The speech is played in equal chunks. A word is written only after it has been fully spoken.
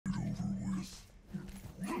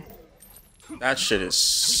That shit is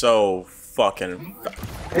so fucking.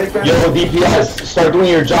 Yo, DPS, start doing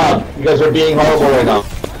your job. You guys are being horrible right now.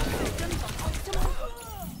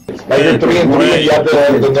 Like you're 3 and 3 and you have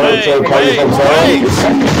the nerve to call yourself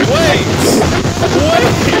Wait!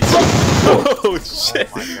 Oh shit!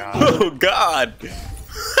 Oh god!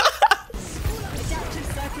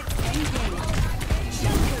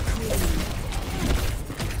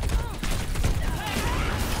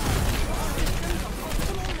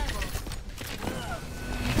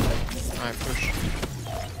 Alright, push.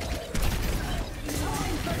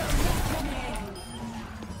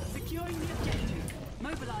 Securing the objective.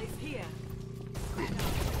 Mobilize here.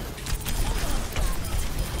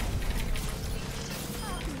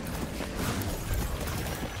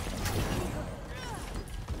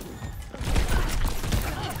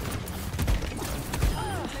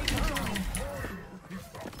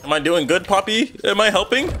 Am I doing good, Poppy? Am I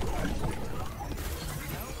helping?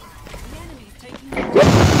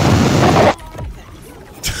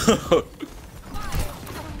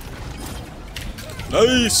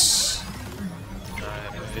 Nice.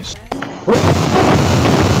 Nice.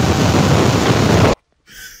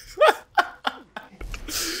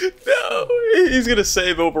 No, he's gonna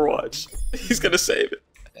save Overwatch. He's gonna save it.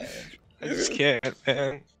 I just can't,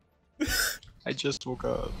 man. I just woke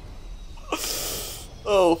up.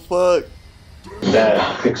 Oh fuck.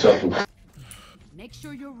 That picks up. Make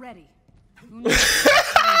sure you're ready.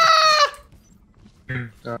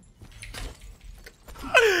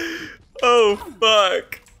 Oh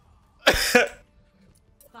fuck.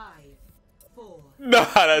 5, 4. Nah,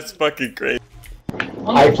 that's fucking great.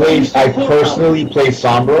 I personally play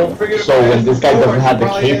Sombra, so when this guy doesn't have the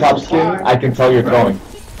K-pop skin, I can tell you're throwing.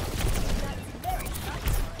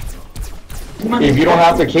 If you don't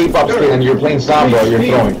have the K-pop skin and you're playing Sombra, you're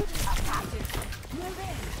throwing.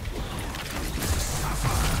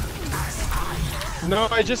 No,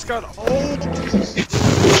 I just got old.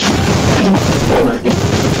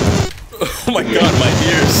 Oh my god, my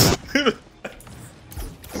ears.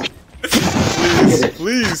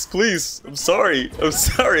 Please, please. I'm sorry. I'm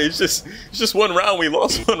sorry. It's just one round. We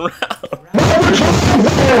lost one round.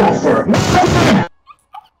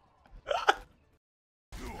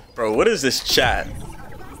 Bro, what is this chat?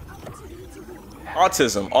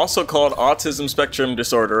 Autism, also called autism spectrum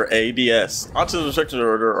disorder, ADS. Autism spectrum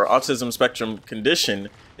disorder or autism spectrum condition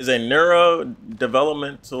is a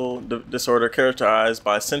neurodevelopmental disorder characterized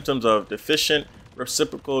by symptoms of deficient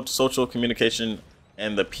reciprocal social communication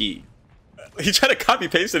and the P. He tried to copy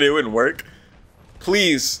paste it, it wouldn't work.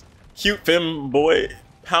 Please, cute femme boy,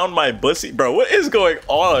 pound my bussy. Bro, what is going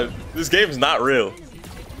on? This game's not real.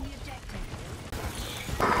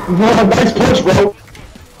 Nice punch, bro.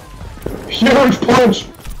 Huge punch.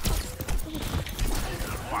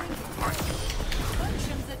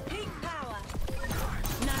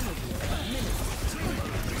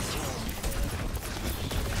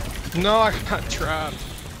 No, I got trapped.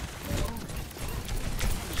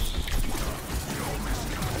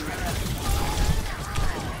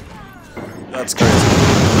 That's crazy.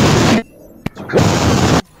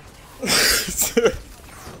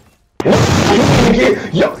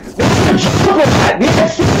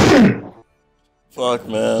 Fuck,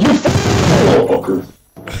 man.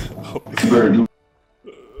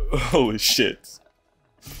 Holy shit.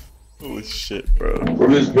 Holy shit, bro.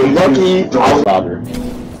 You're lucky.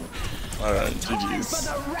 Alright, GG's.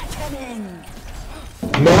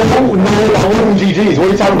 No, I wasn't GG's. What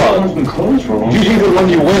are you talking about? GG's is when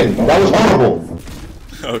you win. That was horrible.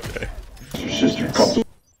 Okay.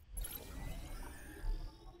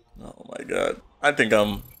 Oh my god. I think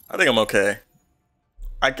I'm okay.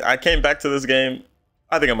 I came back to this game.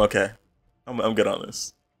 I think I'm okay. I'm good on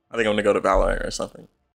this. I think I'm gonna go to Valorant or something.